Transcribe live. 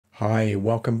Hi,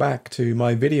 welcome back to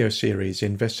my video series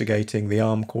investigating the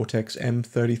ARM Cortex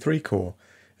M33 core,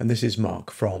 and this is Mark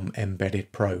from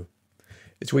embeddedpro.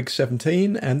 It's week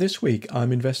 17 and this week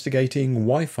I'm investigating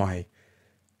Wi-Fi.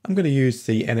 I'm going to use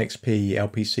the NXP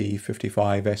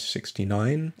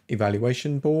LPC55S69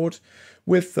 evaluation board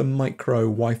with the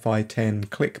Mikroe WiFi 10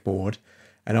 click board,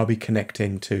 and I'll be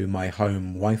connecting to my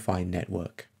home Wi-Fi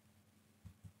network.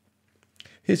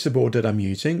 Here's the board that I'm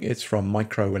using. It's from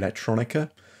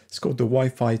Mikroelektronika. It's called the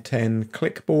Wi-Fi 10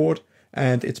 click board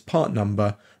and its part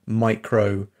number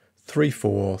Mikroe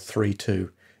 3432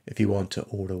 if you want to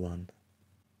order one.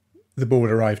 The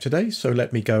board arrived today, so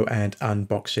let me go and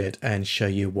unbox it and show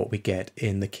you what we get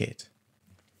in the kit.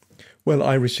 Well,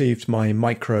 I received my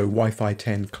Mikroe Wi-Fi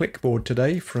 10 click board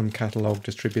today from catalog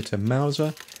distributor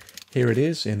Mouser. Here it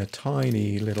is in a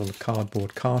tiny little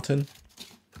cardboard carton.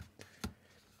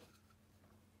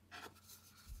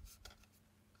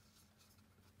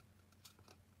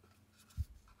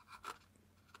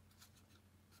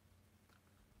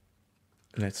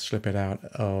 Let's slip it out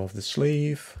of the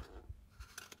sleeve.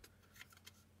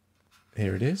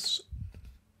 Here it is.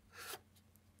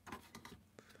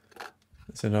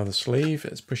 There's another sleeve.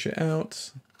 Let's push it out.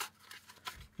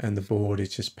 And the board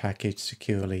is just packaged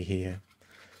securely here.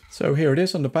 So here it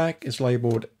is on the back. It's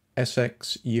labeled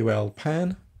SXUL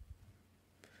PAN.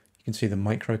 You can see the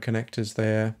micro connectors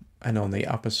there. And on the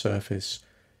upper surface,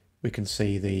 we can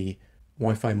see the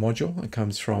Wi-Fi module. It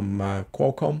comes from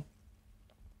Qualcomm.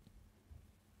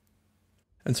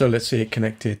 And so let's see it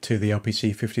connected to the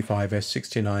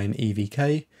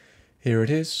LPC55S69-EVK. Here it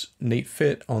is, neat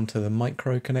fit onto the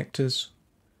micro connectors.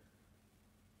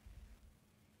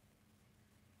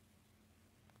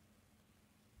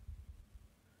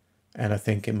 And I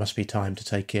think it must be time to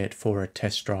take it for a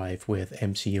test drive with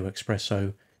MCU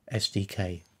Expresso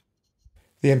SDK.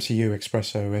 The MCU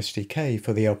Expresso SDK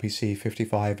for the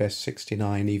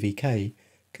LPC55S69-EVK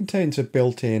contains a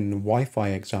built-in Wi-Fi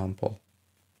example.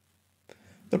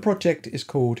 The project is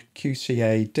called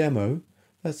QCA Demo,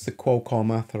 that's the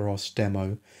Qualcomm Atheros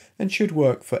demo, and should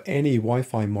work for any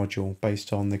Wi-Fi module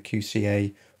based on the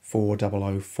QCA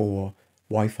 4004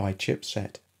 Wi-Fi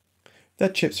chipset.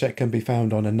 That chipset can be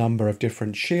found on a number of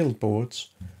different shield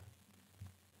boards,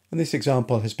 and this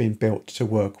example has been built to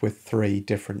work with 3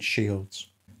 different shields.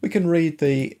 We can read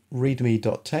the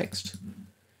readme.txt,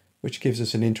 which gives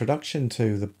us an introduction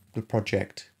to the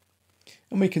project.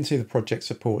 And we can see the project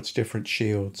supports different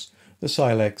shields, the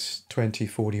Silex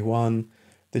 2041,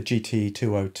 the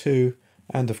GT202,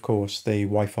 and of course the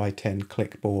Wi-Fi 10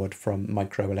 click board from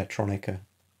Mikroelektronika.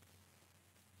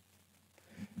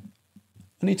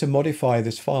 I need to modify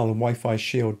this file in Wi-Fi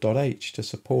shield.h to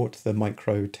support the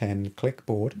Mikroe 10 click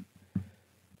board.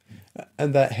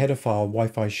 And that header file,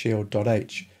 Wi-Fi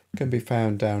shield.h, can be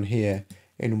found down here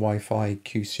in Wi-Fi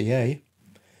QCA.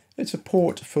 It's a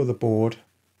port for the board,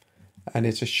 and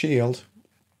it's a shield,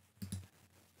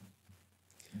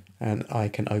 and I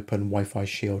can open Wi-Fi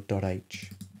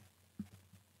shield.h.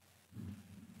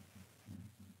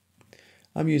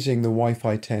 I'm using the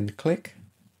Wi-Fi 10 click,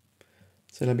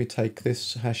 so let me take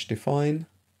this hash define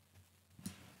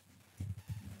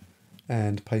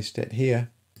and paste it here.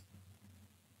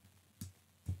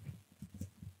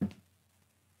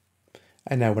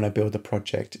 And now when I build the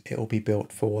project, it will be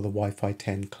built for the Wi-Fi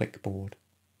 10 click board.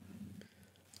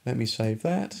 Let me save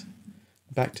that.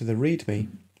 Back to the README.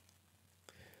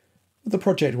 What the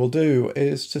project will do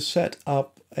is to set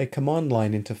up a command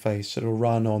line interface that will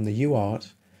run on the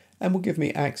UART and will give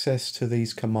me access to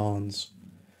these commands.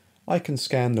 I can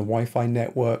scan the Wi-Fi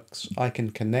networks, I can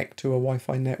connect to a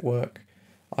Wi-Fi network,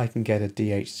 I can get a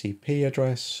DHCP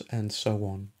address, and so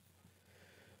on.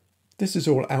 This is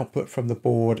all output from the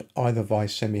board either via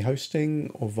semi-hosting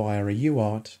or via a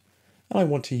UART, and I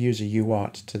want to use a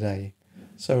UART today.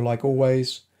 So like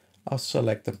always, I'll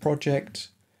select the project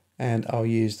and I'll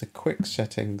use the quick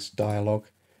settings dialog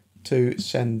to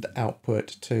send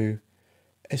output to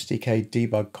SDK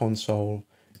debug console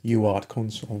UART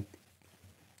console.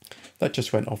 That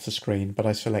just went off the screen, but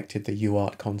I selected the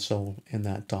UART console in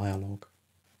that dialog.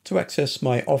 To access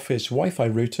my office Wi-Fi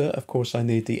router, of course I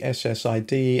need the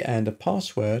SSID and a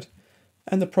password,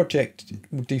 and the project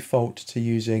will default to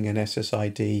using an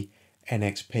SSID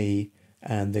NXP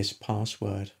and this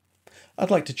password. I'd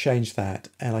like to change that,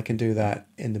 and I can do that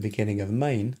in the beginning of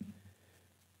main,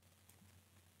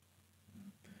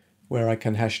 where I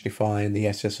can hash define the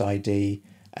SSID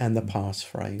and the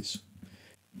passphrase.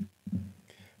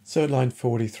 So at line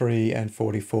 43 and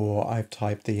 44 I've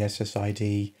typed the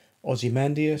SSID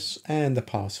Ozymandias and the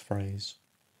passphrase.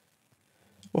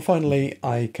 Well, finally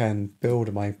I can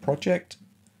build my project,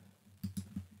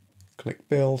 Click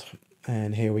build,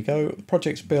 and here we go. The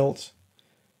project's built.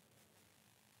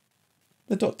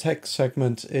 The .text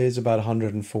segment is about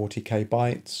 140k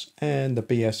bytes, and the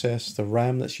BSS, the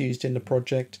RAM that's used in the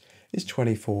project, is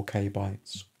 24k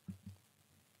bytes.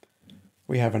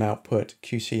 We have an output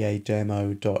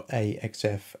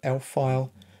qcademo.axf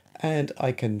file, and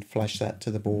I can flash that to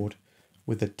the board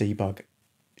with the debug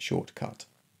shortcut.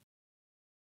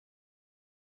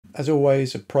 As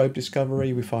always, a probe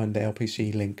discovery, we find the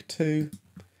LPC link 2,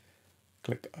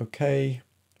 click OK,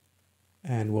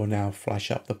 and we'll now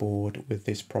flash up the board with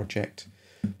this project.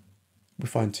 We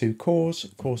find 2 cores.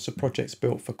 Of course, the project's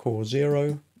built for core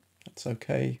 0. That's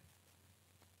okay.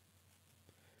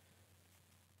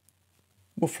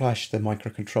 We'll flash the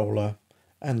microcontroller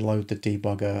and load the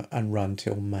debugger and run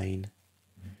till main.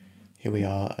 Here we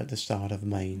are at the start of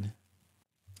main.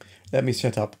 Let me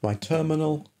set up my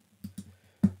terminal.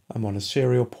 I'm on a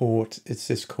serial port. It's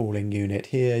this calling unit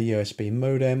here, USB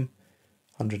modem,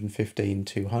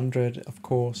 115.200, of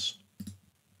course.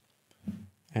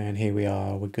 And here we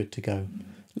are, we're good to go.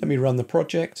 Let me run the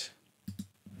project.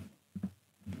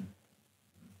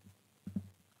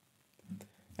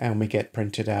 And we get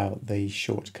printed out the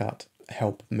shortcut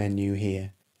help menu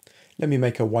here. Let me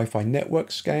make a Wi-Fi network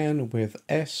scan with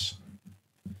S.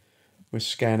 We're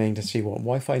scanning to see what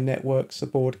Wi-Fi networks the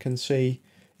board can see.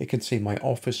 It can see my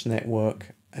office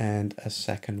network and a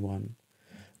second one.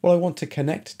 Well, I want to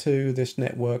connect to this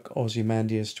network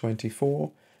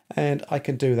Ozymandias24, and I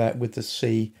can do that with the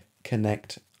C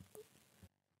connect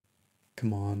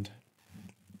command.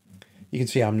 You can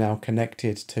see I'm now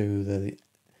connected to the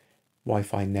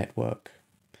Wi-Fi network.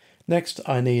 Next,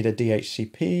 I need a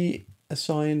DHCP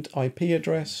assigned IP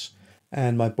address,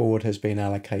 and my board has been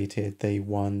allocated the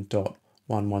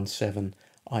 1.117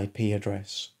 IP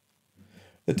address.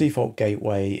 The default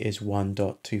gateway is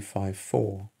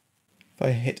 1.254. If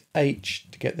I hit H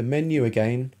to get the menu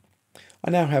again, I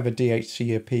now have a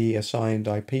DHCP assigned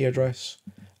IP address,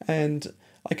 and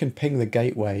I can ping the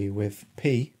gateway with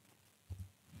P.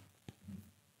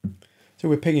 So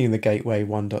we're pinging the gateway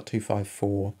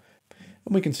 1.254,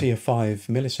 and we can see a 5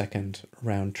 millisecond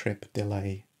round trip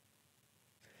delay.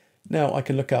 Now I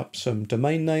can look up some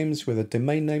domain names with a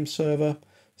domain name server,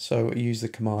 so I use the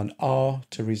command R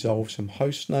to resolve some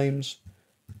host names.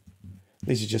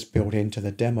 These are just built into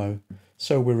the demo,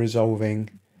 so we're resolving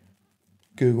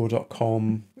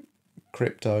google.com,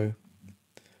 crypto,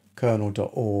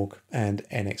 kernel.org, and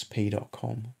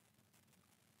nxp.com.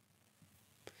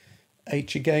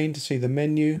 H again to see the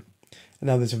menu. And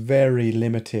now there's a very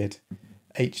limited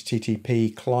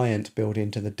HTTP client built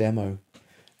into the demo,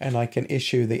 and I can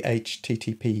issue the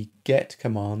HTTP GET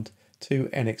command to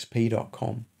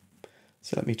nxp.com.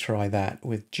 So let me try that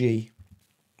with G.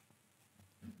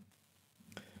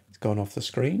 It's gone off the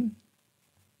screen.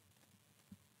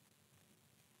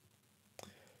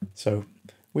 So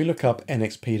we look up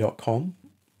nxp.com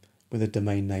with a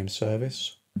domain name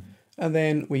service, and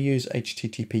then we use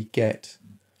HTTP GET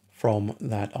from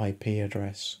that IP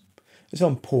address. It's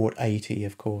on port 80,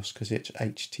 of course, because it's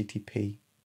HTTP.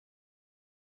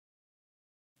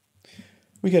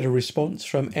 We get a response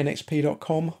from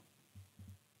nxp.com,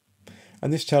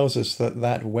 and this tells us that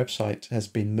that website has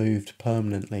been moved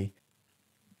permanently.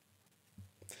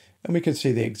 And we can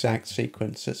see the exact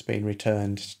sequence that's been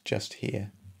returned just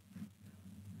here.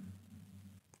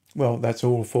 Well, that's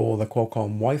all for the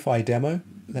Qualcomm Wi-Fi demo.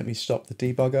 Let me stop the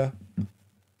debugger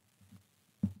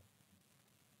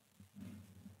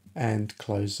and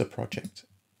close the project.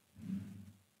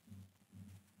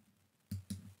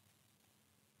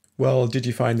 Well, did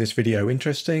you find this video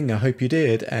interesting? I hope you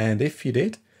did, and if you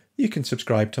did, you can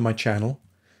subscribe to my channel,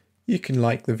 you can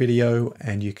like the video,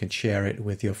 and you can share it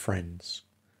with your friends.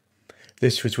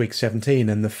 This was week 17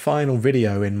 and the final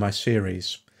video in my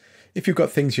series. If you've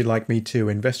got things you'd like me to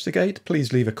investigate,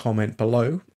 please leave a comment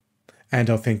below, and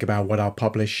I'll think about what I'll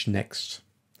publish next.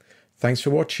 Thanks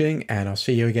for watching, and I'll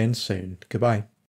see you again soon. Goodbye.